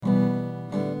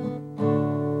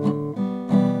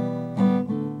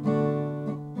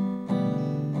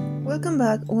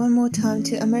Welcome back one more time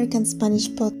to American Spanish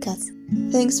Podcast.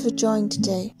 Thanks for joining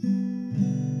today.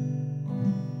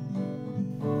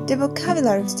 The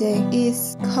vocabulary today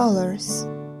is colors.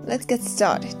 Let's get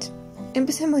started.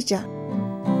 Empecemos ya.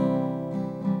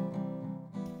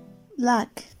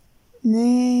 Black,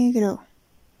 negro,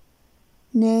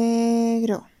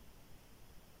 negro,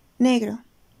 negro.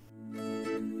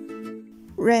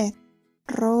 Red,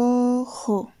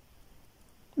 rojo,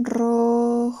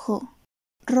 rojo,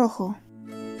 rojo.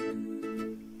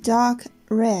 Dark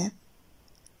red,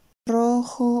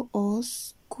 rojo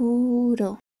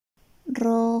oscuro,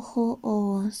 rojo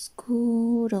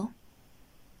oscuro,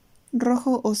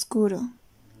 rojo oscuro.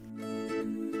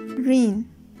 Green,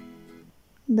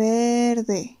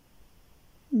 verde,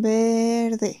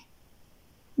 verde,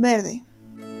 verde.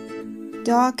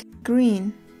 Dark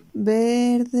green,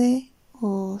 verde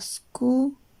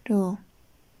oscuro,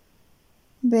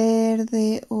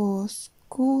 verde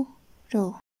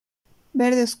oscuro,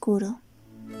 verde oscuro.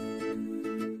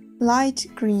 Light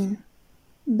green,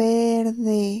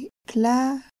 verde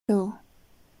claro,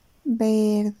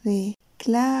 verde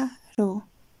claro,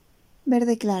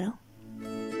 verde claro.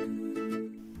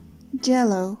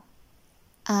 Yellow,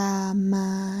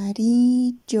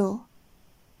 amarillo,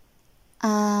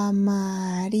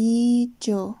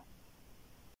 amarillo,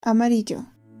 amarillo.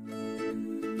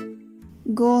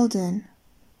 Golden,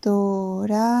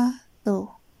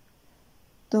 dorado,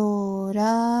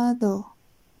 dorado,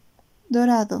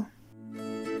 dorado.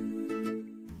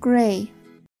 Gray,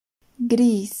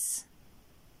 gris,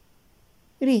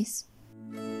 gris.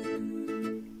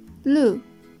 Blue,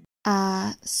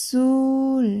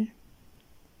 azul,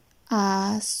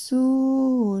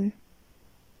 azul,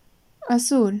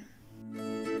 azul.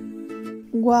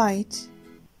 White,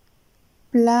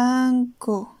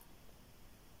 blanco,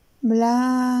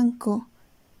 blanco,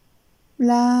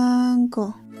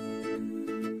 blanco.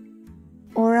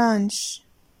 Orange,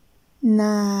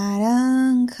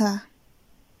 naranja,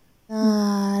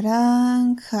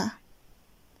 naranja,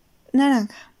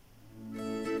 naranja.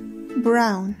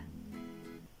 Brown,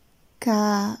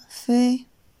 café,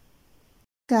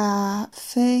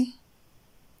 café,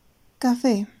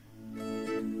 café.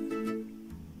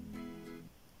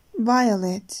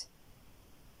 Violet,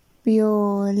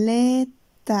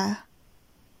 violeta,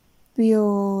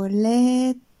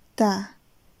 violeta,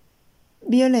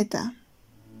 violeta.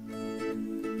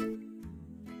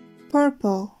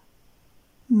 Purple,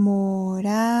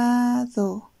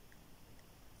 morado,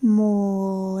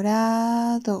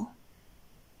 morado,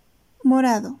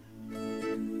 morado.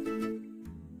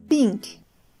 Pink,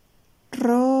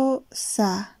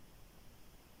 rosa,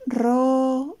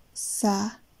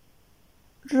 rosa,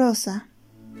 rosa.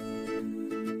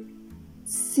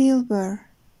 Silver,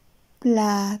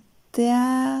 plateado,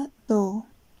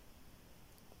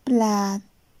 plateado,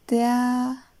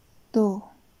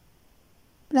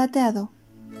 plateado.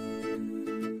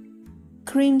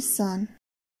 Crimson,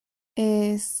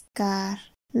 escarlata,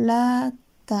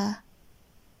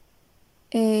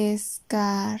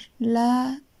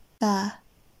 escarlata.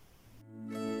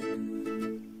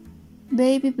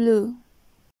 Baby blue,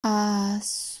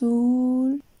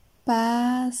 azul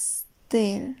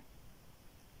pastel,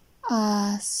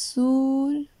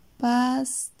 azul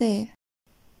pastel,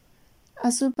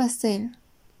 azul pastel.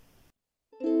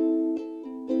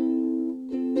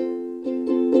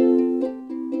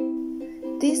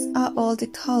 These are all the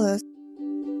colors.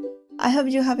 I hope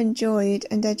you have enjoyed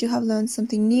and that you have learned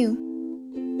something new.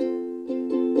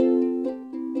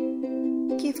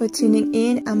 Thank you for tuning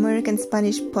in American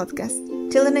Spanish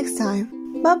Podcast. Till the next time.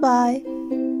 Bye bye.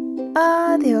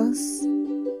 Adios.